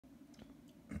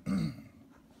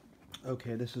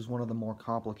Okay, this is one of the more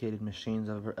complicated machines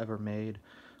I've ever made,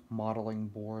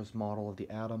 modeling Bohr's model of the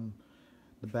atom.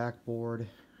 The backboard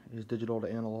is digital to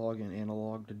analog and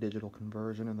analog to digital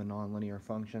conversion, and the nonlinear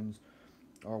functions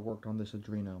are worked on this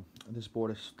Arduino. This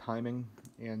board is timing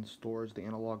and stores the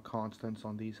analog constants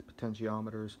on these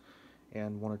potentiometers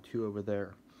and one or two over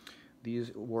there.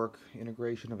 These work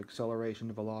integration of acceleration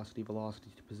to velocity,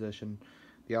 velocity to position.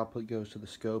 The output goes to the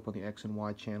scope on the X and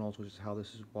Y channels, which is how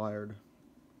this is wired.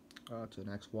 It's an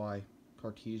XY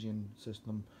Cartesian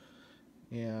system,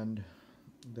 and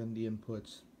then the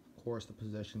inputs, of course the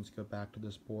positions, go back to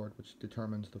this board, which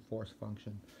determines the force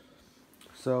function.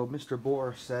 So Mr.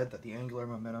 Bohr said that the angular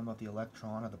momentum of the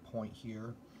electron at the point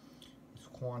here is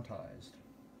quantized.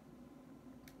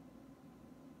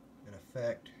 In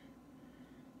effect,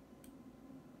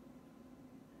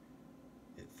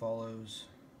 it follows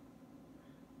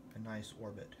a nice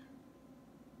orbit.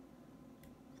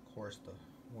 Of course, the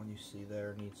one you see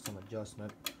there needs some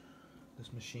adjustment.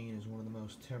 This machine is one of the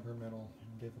most temperamental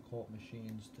and difficult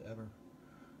machines to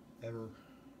ever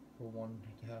for one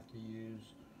to have to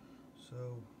use. So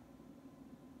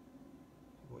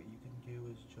what you can do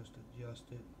is just adjust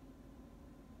it.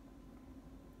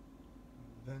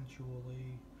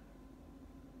 Eventually,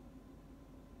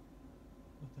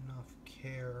 with enough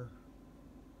care,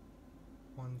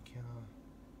 one can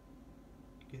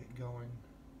get it going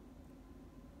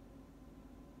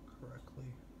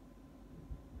correctly.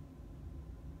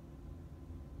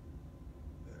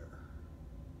 There.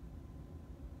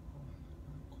 Oh,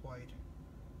 not quite.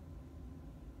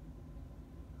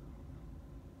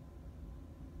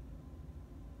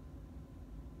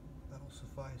 That'll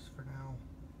suffice for now.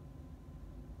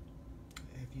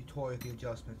 If you toy with the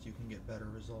adjustments, you can get better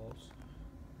results.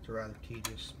 It's rather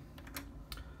tedious.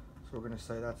 So we're going to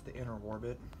say that's the inner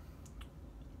orbit.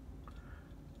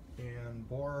 And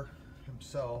Bohr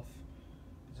himself,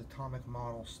 his atomic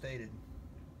model stated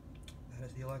that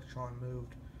as the electron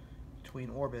moved between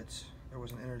orbits, there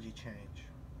was an energy change.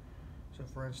 So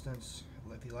for instance,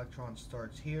 if the electron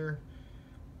starts here,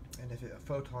 and if a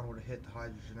photon were to hit the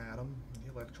hydrogen atom,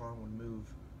 the electron would move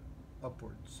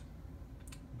upwards,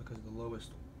 because the lowest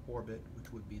orbit,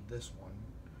 which would be this one,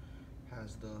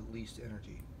 has the least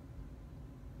energy.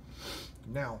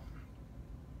 Now,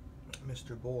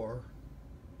 Mr. Bohr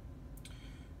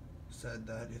said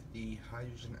that if the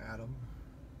hydrogen atom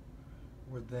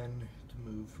were then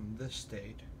to move from this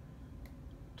state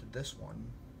to this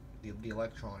one, the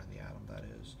electron in the atom that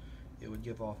is, it would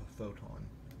give off a photon.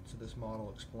 So this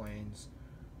model explains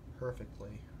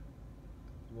perfectly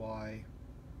why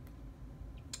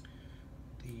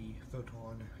the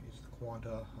photon is the quanta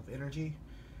of energy,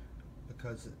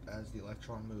 because as the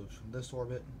electron moves from this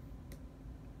orbit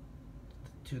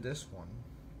to this one,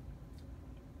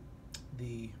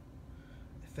 the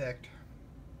effect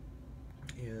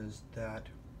is that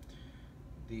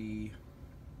the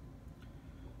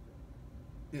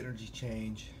energy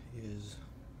change is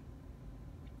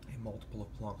a multiple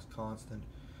of Planck's constant.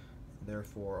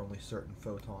 Therefore, only certain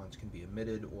photons can be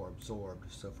emitted or absorbed.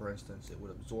 So for instance, it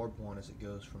would absorb one as it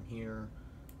goes from here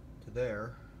to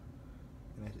there,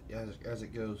 and as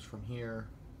it goes from here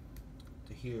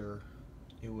to here,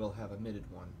 it will have emitted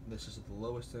one. This is at the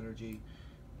lowest energy,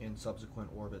 and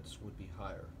subsequent orbits would be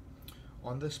higher.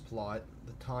 On this plot,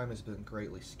 the time has been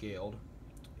greatly scaled,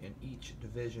 and each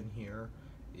division here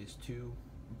is 2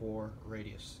 Bohr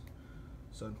radius.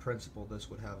 So in principle, this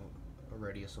would have a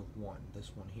radius of 1,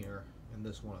 this one here, and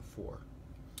this one of 4.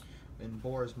 In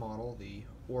Bohr's model, the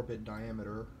orbit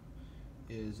diameter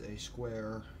is a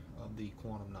square of the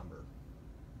quantum number.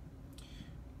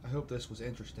 I hope this was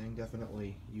interesting,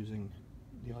 definitely using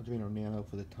the Arduino Nano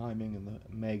for the timing and the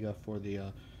Mega for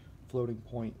the floating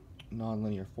point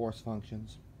nonlinear force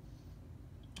functions.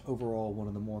 Overall, one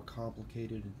of the more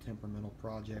complicated and temperamental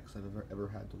projects I've ever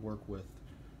had to work with.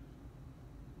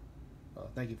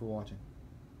 Thank you for watching.